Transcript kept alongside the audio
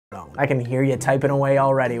I can hear you typing away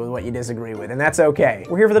already with what you disagree with, and that's okay.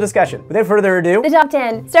 We're here for the discussion. Without further ado, the top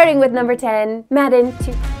 10, starting with number 10, Madden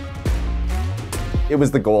 2. It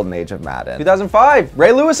was the golden age of Madden. 2005,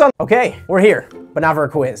 Ray Lewis on. Okay, we're here, but not for a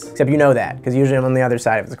quiz. Except you know that, because usually I'm on the other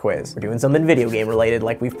side of the quiz. We're doing something video game related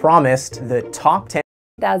like we've promised, the top 10.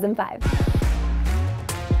 2005.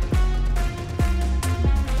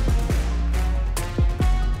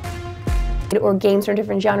 Or games from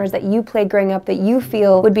different genres that you played growing up that you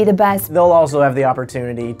feel would be the best. They'll also have the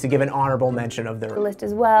opportunity to give an honorable mention of their List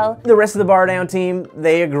as well. The rest of the Bar Down team,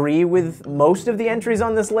 they agree with most of the entries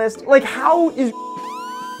on this list. Like, how is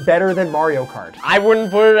better than Mario Kart? I wouldn't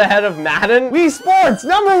put it ahead of Madden. Wii Sports,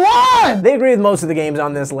 #1! They agree with most of the games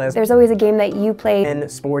on this list. There's always a game that you play in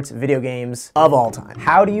sports video games of all time.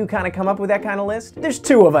 How do you kind of come up with that kind of list? There's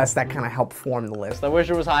two of us that kind of help form the list. I wish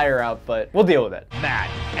it was higher up, but we'll deal with it.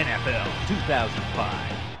 Madden NFL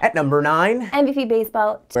 2005. At number 9, MVP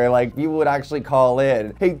Baseball. Where like people would actually call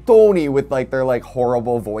in, "Hey Tony," with like their like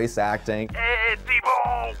horrible voice acting. Hey,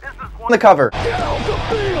 T-Ball, this is On the cover.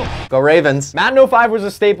 Go Ravens. Madden 05 was a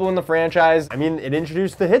staple in the franchise. I mean, it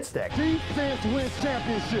introduced the hit stick. Defense wins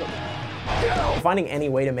championship. finding any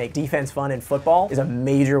way to make defense fun in football is a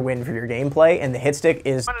major win for your gameplay, and the hit stick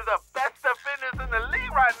is One of the best defenders in the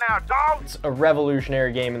league right now, dog. It's a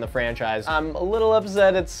revolutionary game in the franchise. I'm a little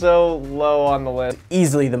upset it's so low on the list.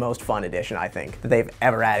 easily the most fun addition, I think, that they've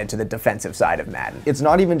ever added to the defensive side of Madden. It's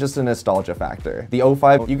not even just a nostalgia factor. The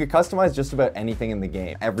 05, you could customize just about anything in the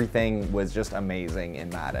game. Everything was just amazing in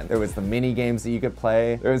Madden. There was the mini games that you could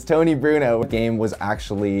play. There was Tony Bruno. The game was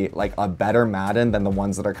actually like a better Madden than the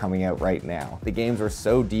ones that are coming out right now. The games were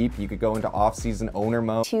so deep, you could go into off-season owner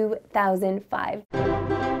mode. 2005.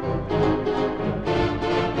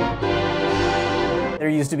 There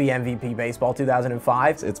used to be MVP Baseball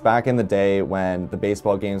 2005. It's back in the day when the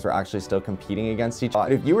baseball games were actually still competing against each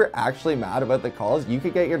other. If you were actually mad about the calls, you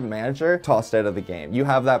could get your manager tossed out of the game. You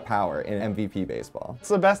have that power in MVP Baseball. It's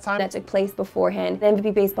the best time. That took place beforehand. The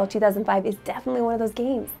MVP Baseball 2005 is definitely one of those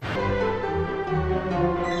games.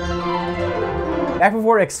 Back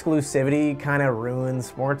before exclusivity kind of ruined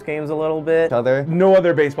sports games a little bit. No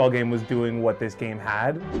other baseball game was doing what this game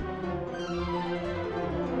had.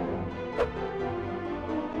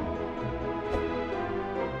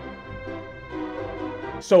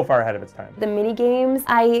 So far ahead of its time. The mini games,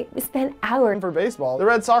 I spent hours. For baseball, the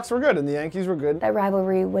Red Sox were good and the Yankees were good. That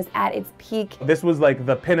rivalry was at its peak. This was like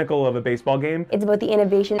the pinnacle of a baseball game. It's about the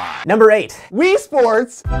innovation. Number 8. Wii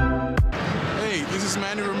Sports! Hey, this is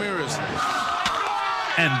Manny Ramirez.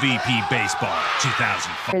 MVP Baseball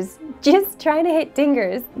 2005. Just trying to hit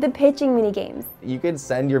dingers. The pitching mini games. You could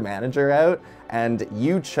send your manager out and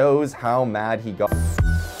you chose how mad he got.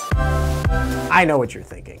 I know what you're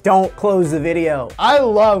thinking. Don't close the video. I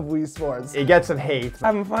love Wii Sports. It gets some hate.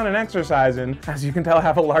 Having fun and exercising. As you can tell, I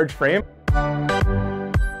have a large frame.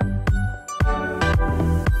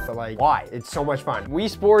 Like, why? It's so much fun. Wii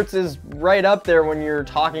Sports is right up there when you're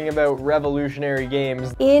talking about revolutionary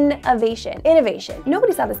games. Innovation. Innovation.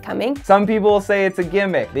 Nobody saw this coming. Some people say it's a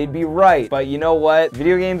gimmick. They'd be right. But you know what?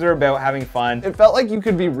 Video games are about having fun. It felt like you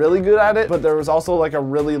could be really good at it, but there was also like a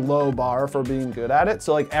really low bar for being good at it,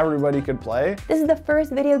 so like everybody could play. This is the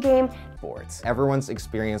first video game. Sports. Everyone's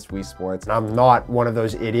experienced Wii Sports. I'm not one of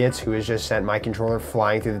those idiots who has just sent my controller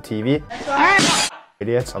flying through the TV.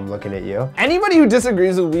 Idiots, I'm looking at you. Anybody who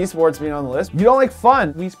disagrees with Wii Sports being on the list, you don't like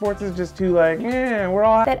fun. Wii Sports is just too like, yeah, we're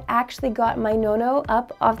all. That actually got my no-no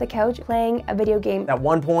up off the couch playing a video game. At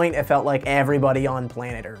one point, it felt like everybody on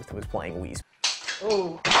planet Earth was playing Wii Sports.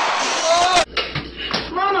 Oh.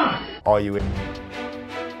 Mama! All you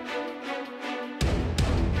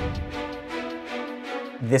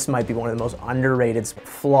This might be one of the most underrated,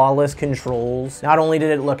 flawless controls. Not only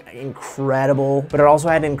did it look incredible, but it also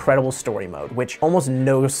had an incredible story mode, which almost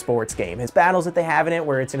no sports game has. Battles that they have in it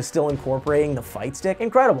where it's still incorporating the fight stick,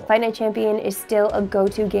 incredible. Fight Night Champion is still a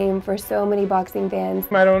go-to game for so many boxing fans.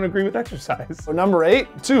 I don't agree with exercise. So number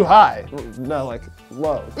 8, too high. No, like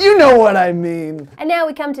low. You know what I mean. And now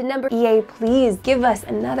we come to number EA, please give us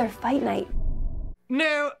another Fight Night.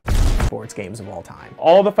 No. Sports games of all time.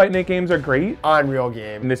 All the Fight Night games are great. Unreal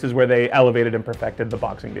game. And this is where they elevated and perfected the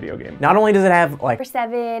boxing video game. Not only does it have like Number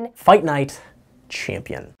 7. Fight Night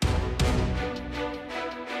Champion.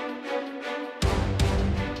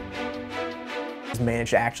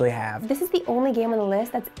 Managed to actually have. This is the only game on the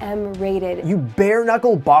list that's M-rated. You bare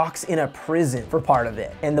knuckle box in a prison for part of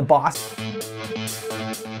it. And the boss.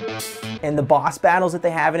 And the boss battles that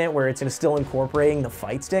they have in it, where it's still incorporating the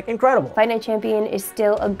fight stick, incredible. Fight Night Champion is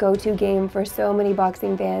still a go-to game for so many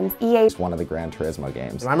boxing fans. EA It's one of the Gran Turismo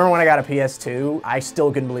games. I remember when I got a PS2, I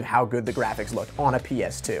still couldn't believe how good the graphics looked on a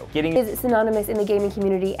PS2. is synonymous in the gaming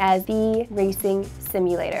community as the racing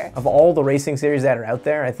simulator. Of all the racing series that are out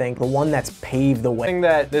there, I think the one that's paved the way. Thing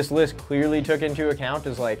that this list clearly took into account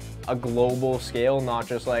is like a global scale, not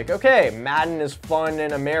just like, okay, Madden is fun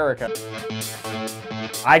in America.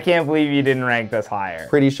 I can't believe you didn't rank this higher.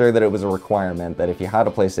 Pretty sure that it was a requirement that if you had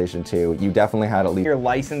a PlayStation 2, you definitely had at least Your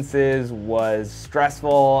licenses was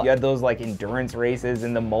stressful. You had those like endurance races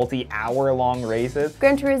and the multi-hour long races.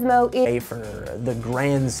 Gran Turismo is For the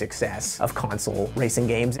grand success of console racing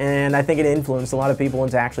games, and I think it influenced a lot of people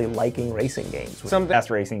into actually liking racing games. Some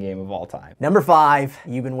best racing game of all time. Number 5,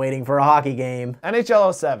 you've been waiting for a hockey game.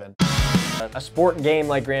 NHL 07. A sport game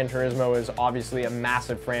like Gran Turismo is obviously a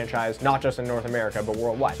massive franchise, not just in North America, but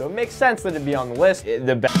worldwide. So it makes sense that it'd be on the list.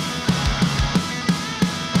 The best.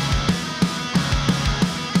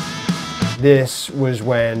 This was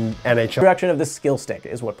when NHL... Introduction of the skill stick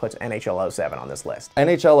is what puts NHL 07 on this list.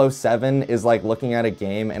 NHL 07 is like looking at a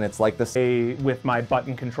game and it's like this. With my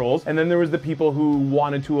button controls. And then there was the people who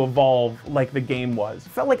wanted to evolve like the game was. It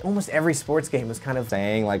felt like almost every sports game was kind of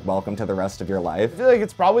Saying like welcome to the rest of your life. I feel like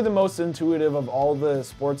it's probably the most intuitive of all the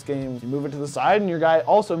sports games. You move it to the side and your guy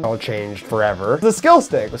also all changed forever. the skill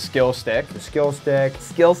stick. The skill stick. Skill stick.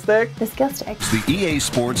 Skill stick? the skill stick. The EA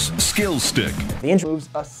Sports Skill Stick. the intro. Moves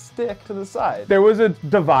a stick to the side. There was a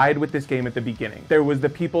divide with this game at the beginning. There was the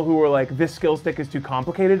people who were like, this skill stick is too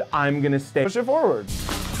complicated, I'm gonna stay. Push it forward.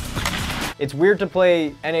 It's weird to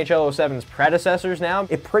play NHL 07's predecessors now.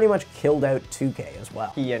 It pretty much killed out 2K as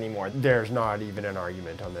well. Anymore. There's not even an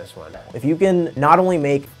argument on this one. If you can not only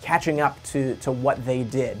make catching up to what they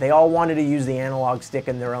did, they all wanted to use the analog stick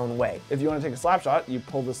in their own way. If you want to take a slap shot, you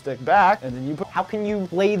pull the stick back and then you put. How can you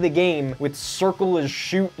play the game with circle as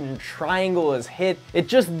shoot and triangle as hit? It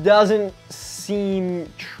just doesn't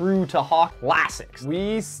seem true to hockey classics.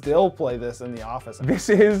 We still play this in the office. This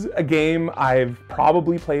is a game I've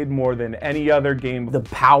probably played more than any other game. The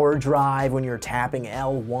power drive when you're tapping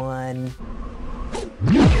L1.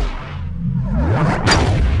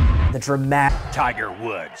 The dramatic. Tiger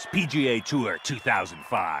Woods, PGA Tour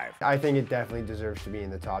 2005. I think it definitely deserves to be in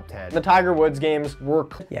the top 10. The Tiger Woods games were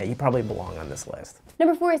Yeah, you probably belong on this list.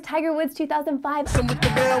 Number 4 is Tiger Woods 2005.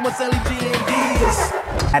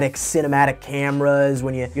 Dramatic cinematic cameras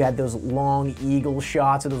when you had those long eagle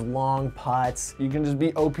shots or those long putts. You can just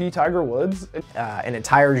be OP Tiger Woods. An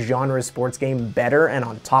entire genre of sports game better, and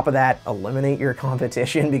on top of that, eliminate your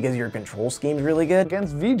competition because your control scheme's really good.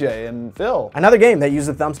 Against VJ and Phil. Another game that used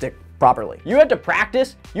the thumbstick properly. You had to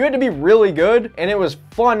practice, you had to be really good, and it was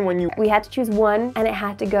fun when you... We had to choose one, and it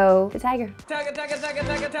had to go to Tiger.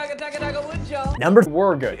 Number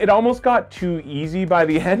were good. It almost got too easy by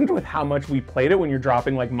the end with how much we played it when you're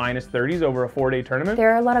dropping like minus 30s over a 4-day tournament. There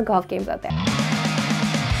are a lot of golf games out there.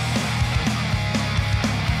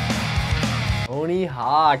 Tony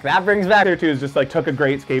Hawk, that brings back... There too is just like took a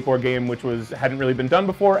great skateboard game which hadn't really been done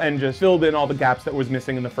before and just filled in all the gaps that was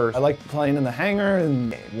missing in the first. I like playing in the hangar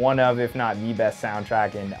and One of, if not the best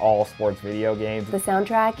soundtrack in all sports video games. The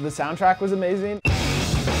soundtrack. the soundtrack was amazing.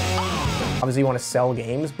 Obviously you want to sell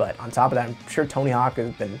games, but on top of that, I'm sure Tony Hawk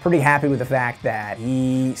has been pretty happy with the fact that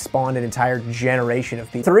he spawned an entire generation of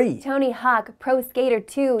people. 3. Tony Hawk Pro Skater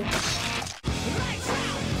 2.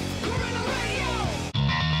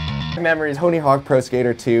 memories. Tony Hawk Pro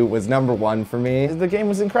Skater 2 was #1 for me. The game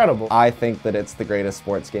was incredible. I think that it's the greatest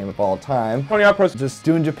sports game of all time. Tony Hawk Pro Just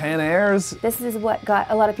doing Japan Airs. This is what got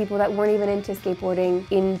a lot of people that weren't even into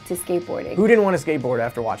skateboarding into skateboarding. Who didn't want to skateboard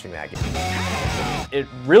after watching that game? It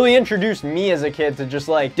really introduced me as a kid to just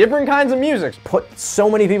like different kinds of music. Put so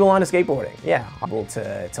many people onto skateboarding. Yeah, able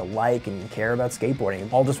to like and care about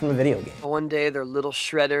skateboarding, all just from a video game. One day they're little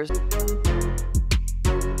shredders.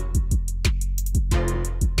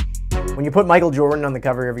 When you put Michael Jordan on the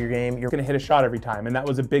cover of your game, you're gonna hit a shot every time, and that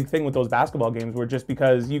was a big thing with those basketball games, where just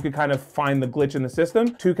because you could kind of find the glitch in the system,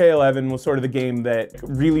 2K11 was sort of the game that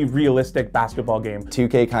really realistic basketball game.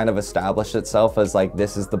 2K kind of established itself as like,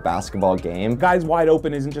 this is the basketball game. Guys Wide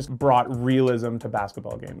Open isn't just brought realism to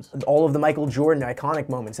basketball games. all of the Michael Jordan iconic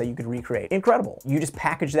moments that you could recreate. Incredible. You just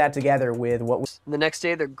package that together with what was... The next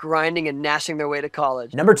day they're grinding and gnashing their way to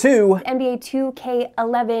college. #2. NBA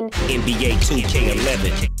 2K11. NBA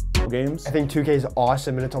 2K11. games. I think 2K is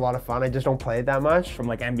awesome and it's a lot of fun. I just don't play it that much. From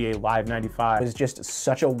like NBA Live 95. It was just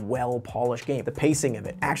such a well-polished game. The pacing of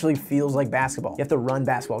it actually feels like basketball. You have to run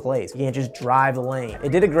basketball plays. You can't just drive the lane.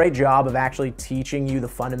 It did a great job of actually teaching you the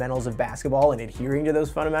fundamentals of basketball and adhering to those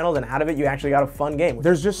fundamentals, and out of it, you actually got a fun game.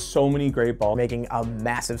 There's just so many great balls. Making a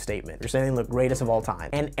massive statement. You're saying the greatest of all time.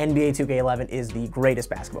 And NBA 2K11 is the greatest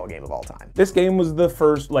basketball game of all time. This game was the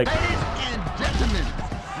first, like... Ladies and gentlemen,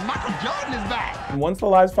 Michael Jordan is back. And once the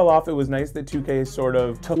lives fell off, it was nice that 2K sort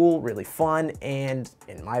of took... Really fun, and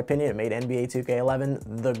in my opinion, it made NBA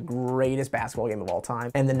 2K11 the greatest basketball game of all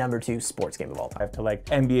time, and the #2 sports game of all time. To like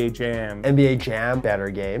NBA Jam. NBA Jam, better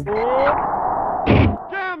game.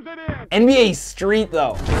 NBA Street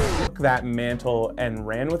though. Took that mantle and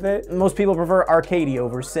ran with it. Most people prefer arcade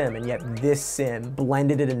over sim, and yet this sim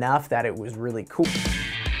blended it enough that it was really cool.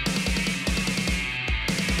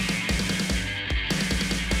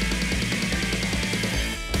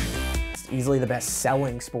 Easily the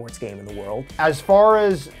best-selling sports game in the world. As far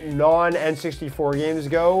as non-N64 games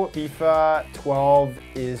go, FIFA 12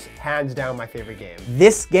 is hands down my favorite game.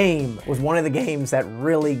 This game was one of the games that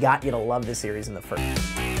really got you to love this series in the first.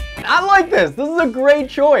 I like this. This is a great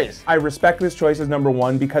choice. I respect this choice as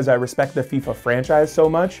 #1 because I respect the FIFA franchise so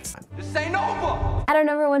much. This ain't over. At our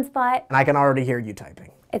 #1 spot, And I can already hear you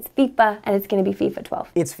typing. it's FIFA, and it's gonna be FIFA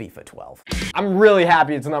 12. It's FIFA 12. I'm really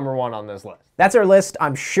happy it's #1 on this list. That's our list.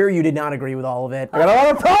 I'm sure you did not agree with all of it. I got a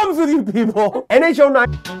lot of problems with you people. NHL 9.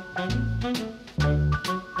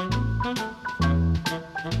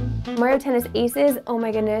 Mario Tennis Aces, oh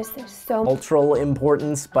my goodness, there's so much. Cultural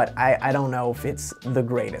importance, but I don't know if it's the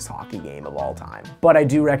greatest hockey game of all time. But I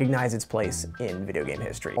do recognize its place in video game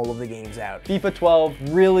history. All of the games out. FIFA 12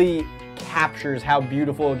 really captures how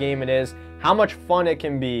beautiful a game it is, how much fun it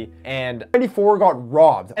can be, and 94 got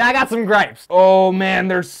robbed. I got some gripes. Oh man,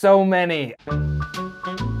 there's so many.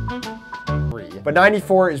 But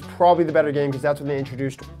 94 is probably the better game because that's when they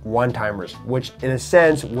introduced one-timers, which in a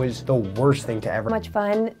sense was the worst thing to ever. Much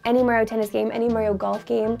fun. Any Mario Tennis game, any Mario Golf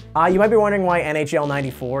game. You might be wondering why NHL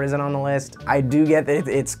 94 isn't on the list. I do get that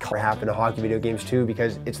it's What happened to hockey video games too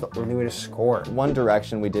because it's the only way to score. One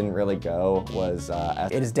direction we didn't really go was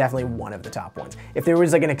it is definitely one of the top ones. If there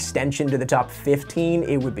was like an extension to the top 15,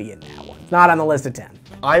 it would be in that one. It's not on the list of 10.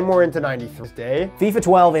 I'm more into 93 today. FIFA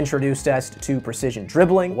 12 introduced us to precision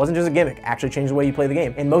dribbling. It wasn't just a gimmick, it actually changed the way you play the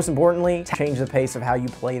game. And most importantly, changed the pace of how you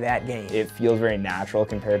play that game. It feels very natural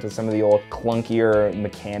compared to some of the old clunkier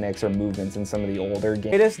mechanics or movements in some of the older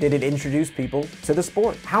games. Did it introduce people to the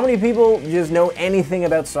sport? How many people just know anything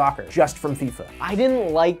about soccer just from FIFA? I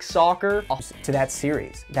didn't like soccer. To that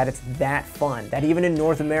series, that it's that fun, that even in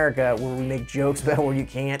North America where we make jokes about where you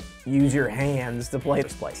can't use your hands to play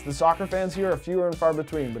this place. The soccer fans here are fewer and far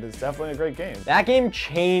between, but it's definitely a great game. That game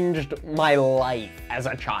changed my life as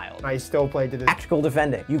a child. I still play to this. Tactical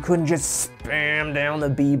defending. You couldn't just spam down the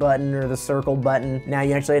B button or the circle button. Now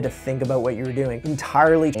you actually had to think about what you were doing.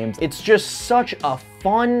 Entirely. It's just such a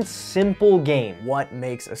fun, simple game. What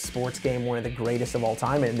makes a sports game one of the greatest of all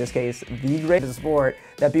time, and in this case, the greatest sport,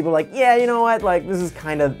 that people are like, yeah, you know what, like, this is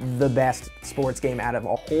kind of the best sports game out of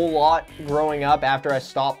all. Whole lot growing up after I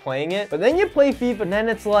stopped playing it, but then you play FIFA and then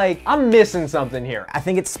it's like, I'm missing something here. I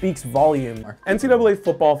think it speaks volume. NCAA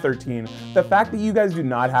Football 13. The fact that you guys do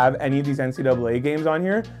not have any of these NCAA games on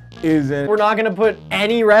here isn't... We're not gonna put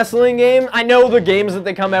any wrestling game. I know the games that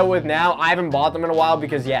they come out with now, I haven't bought them in a while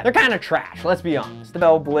because yeah, they're kind of trash, let's be honest. The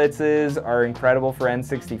Bell Blitzes are incredible for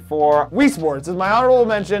N64. Wii Sports is my honorable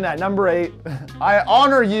mention at #8. I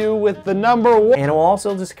honor you with the #1. And it will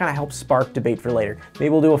also just kind of help spark debate for later. Maybe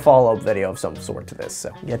we'll do a follow-up video of some sort to this, so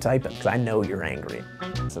get typing, because I know you're angry.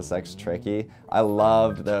 SSX Tricky. I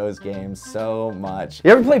loved those games so much.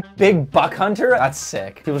 You ever play Big Buck Hunter? That's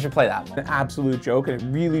sick. People should play that one. An absolute joke, and it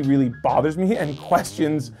really, really bothers me and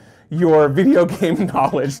questions your video game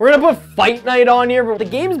knowledge. We're gonna put Fight Night on here, but the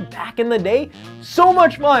games back in the day, so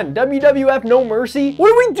much fun. WWF No Mercy. What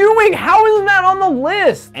are we doing? How isn't that on the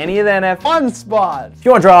list? Any of the Fun spot. If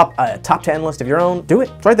you want to drop a top 10 list of your own, do it.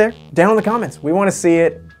 It's right there, down in the comments. We want to see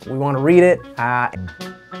it. We want to read it.